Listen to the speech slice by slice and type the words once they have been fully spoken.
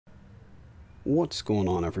What's going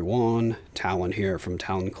on, everyone? Talen here from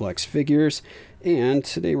Talen Collects Figures, and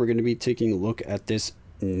today we're going to be taking a look at this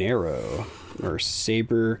Nero, or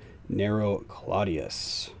Saber Nero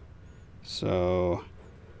Claudius. So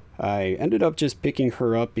I ended up just picking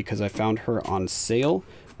her up because I found her on sale.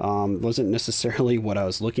 Wasn't necessarily what I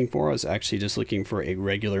was looking for. I was actually just looking for a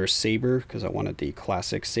regular saber because I wanted the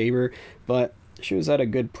classic saber, but she was at a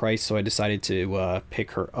good price, so I decided to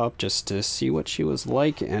pick her up just to see what she was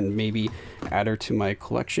like and maybe add her to my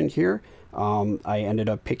collection here. I ended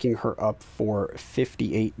up picking her up for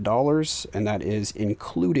 $58, and that is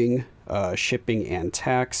including shipping and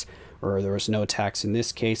tax, or there was no tax in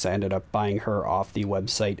this case. I ended up buying her off the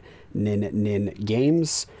website Nin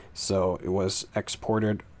Games, so it was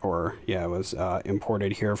exported, or yeah, it was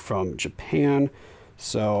imported here from Japan.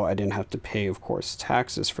 So I didn't have to pay, of course,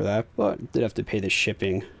 taxes for that, but did have to pay the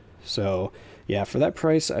shipping. So yeah, for that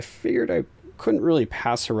price, I figured I couldn't really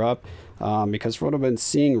pass her up because for what I've been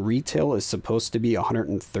seeing, retail is supposed to be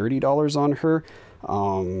 $130 on her.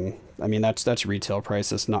 I mean, that's retail price.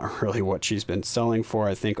 That's not really what she's been selling for.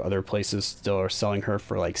 I think other places still are selling her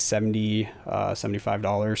for like $70,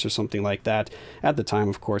 $75 or something like that at the time,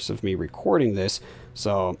 of course, of me recording this.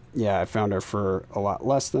 So yeah, I found her for a lot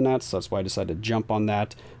less than that, so that's why I decided to jump on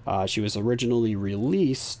that. She was originally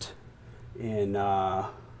released in what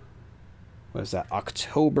is that,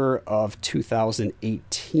 October of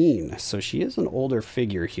 2018. So she is an older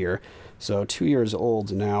figure here, so 2 years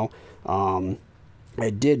old now. I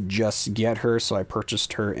did just get her, so I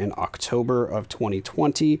purchased her in October of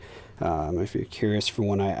 2020. If you're curious for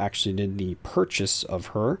when I actually did the purchase of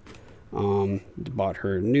her. Bought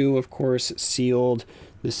her new, of course, sealed.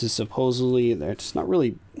 This is supposedly, there's not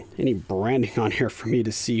really any branding on here for me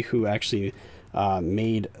to see who actually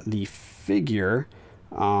made the figure.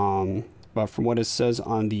 But from what it says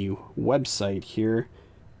on the website here,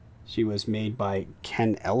 she was made by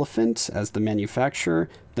Ken Elephant as the manufacturer.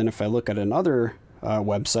 Then if I look at another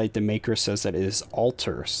website, the maker says that it is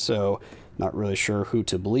Alter. So not really sure who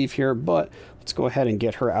to believe here, but let's go ahead and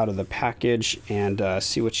get her out of the package and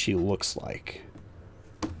see what she looks like.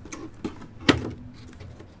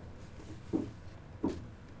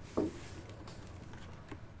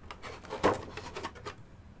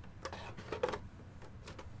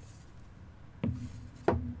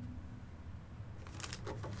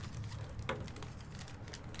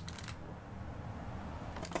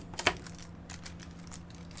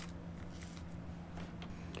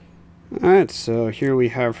 Alright, so here we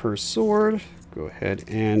have her sword. Go ahead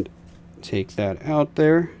and take that out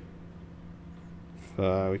there.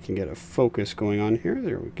 If we can get a focus going on here.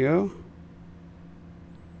 There we go.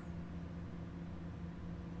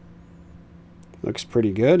 Looks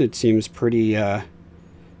pretty good. It seems pretty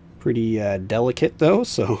delicate though,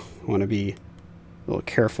 so I want to be a little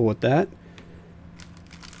careful with that.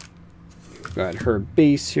 Got her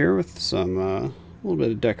base here with some little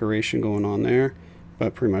bit of decoration going on there,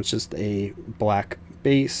 but pretty much just a black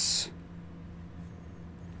base.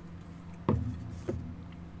 And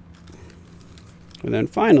then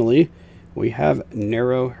finally, we have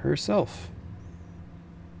Nero herself.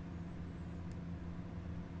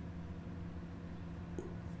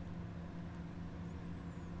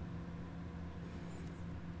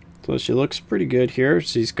 So she looks pretty good here.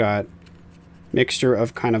 She's got mixture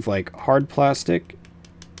of kind of like hard plastic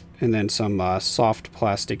and then some soft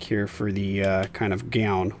plastic here for the kind of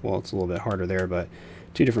gown. Well, it's a little bit harder there, but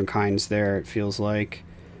two different kinds there, it feels like.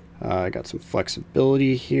 I got some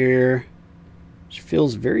flexibility here. She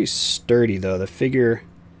feels very sturdy though. The figure's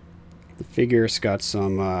got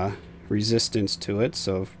some resistance to it,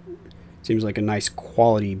 so it seems like a nice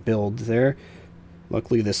quality build there.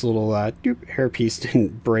 Luckily this little hairpiece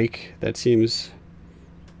didn't break. That seems,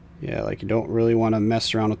 yeah, like you don't really want to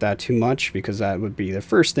mess around with that too much because that would be the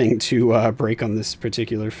first thing to break on this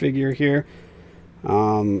particular figure here.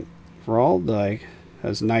 Overall, like,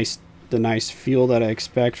 has the nice feel that I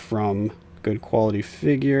expect from good quality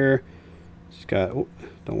figure. She's got, oh,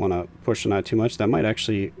 don't want to push on that too much. That might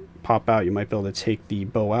actually pop out. You might be able to take the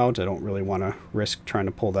bow out. I don't really want to risk trying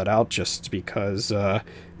to pull that out just because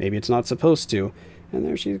maybe it's not supposed to. And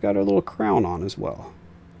there she's got her little crown on as well.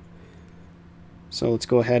 So let's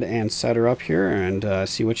go ahead and set her up here and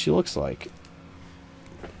see what she looks like.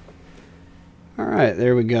 Alright,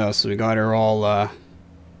 there we go. So we got her all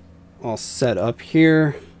set up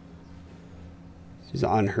here. She's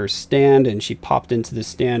on her stand, and she popped into the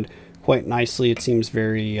stand quite nicely. It seems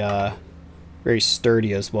very very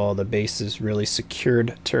sturdy as well. The base is really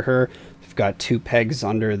secured to her. We've got two pegs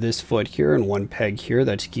under this foot here and one peg here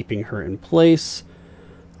that's keeping her in place.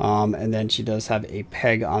 And then she does have a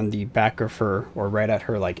peg on the back of her, or right at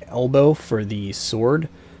her like elbow for the sword.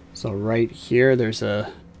 So right here there's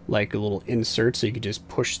a like a little insert, so you could just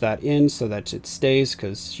push that in so that it stays,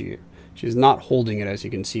 because she's not holding it, as you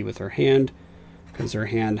can see with her hand, because her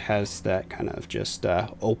hand has that kind of just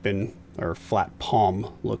open or flat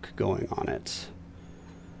palm look going on it.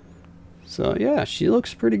 So yeah, she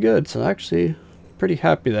looks pretty good. So actually pretty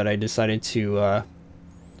happy that I decided to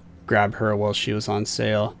grab her while she was on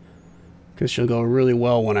sale, because she'll go really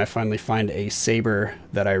well when I finally find a saber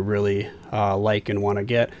that I really like and want to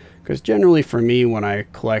get. Because generally for me, when I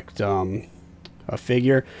collect a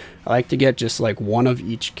figure, I like to get just like one of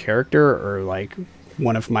each character, or like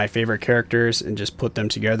one of my favorite characters, and just put them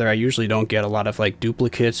together. I usually don't get a lot of like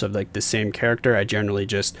duplicates of like the same character. I generally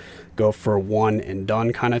just go for one and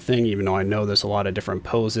done kind of thing, even though I know there's a lot of different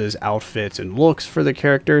poses, outfits, and looks for the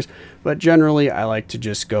characters. But generally I like to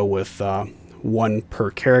just go with one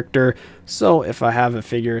per character. So if I have a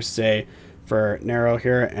figure, say for Nero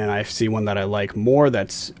here, and I see one that I like more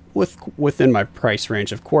that's within my price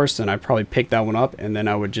range, of course, then I probably pick that one up, and then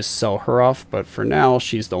I would just sell her off. But for now,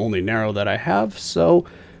 she's the only Nero that I have, so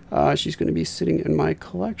she's going to be sitting in my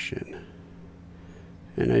collection.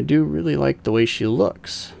 And I do really like the way she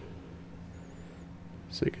looks.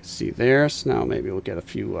 So you can see there. So now maybe we'll get a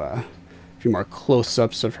few more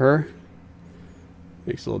close-ups of her.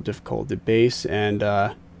 Makes it a little difficult with the base, and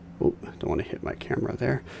oh, don't want to hit my camera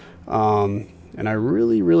there. And I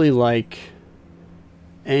really like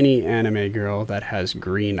any anime girl that has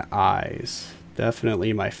green eyes.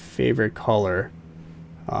 Definitely my favorite color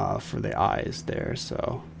for the eyes there.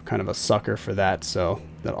 So kind of a sucker for that. So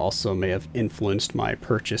that also may have influenced my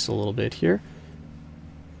purchase a little bit here.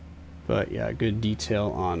 But yeah, good detail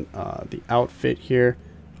on the outfit here.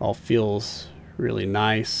 All feels really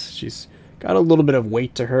nice. She's got a little bit of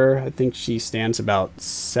weight to her. I think she stands about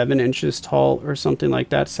 7 inches tall or something like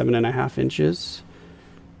that, 7.5 inches.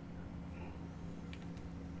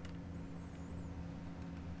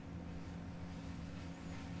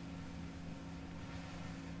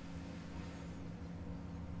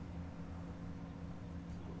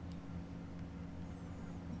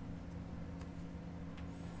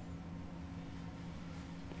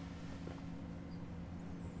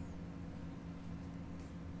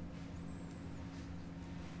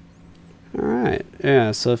 Alright,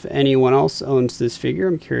 yeah, so if anyone else owns this figure,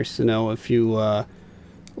 I'm curious to know if you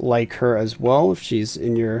like her as well, if she's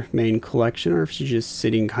in your main collection, or if she's just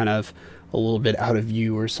sitting kind of a little bit out of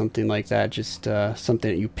view or something like that, just something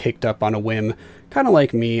that you picked up on a whim, kind of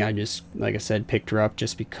like me. I just, like I said, picked her up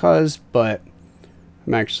just because, but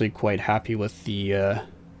I'm actually quite happy with the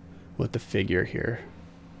figure here.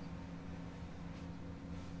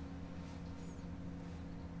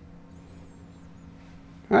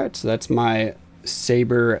 Alright, so that's my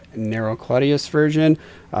Saber Nero Claudius version.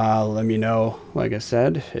 Let me know, like I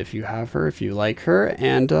said, if you have her, if you like her.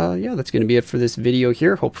 And yeah, that's going to be it for this video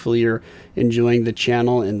here. Hopefully you're enjoying the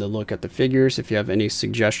channel and the look at the figures. If you have any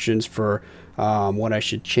suggestions for what I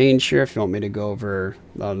should change here, if you want me to go over,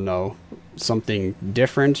 I don't know, something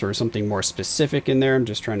different or something more specific in there. I'm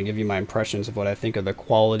just trying to give you my impressions of what I think of the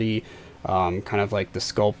quality, kind of like the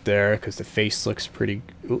sculpt there, because the face looks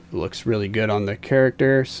really good on the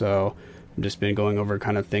character. So I've just been going over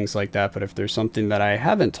kind of things like that. But if there's something that I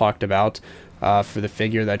haven't talked about for the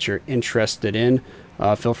figure that you're interested in,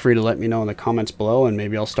 feel free to let me know in the comments below, and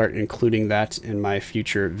maybe I'll start including that in my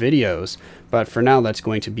future videos. But for now, that's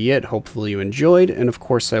going to be it. Hopefully you enjoyed, and of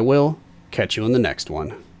course I will catch you in the next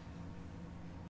one.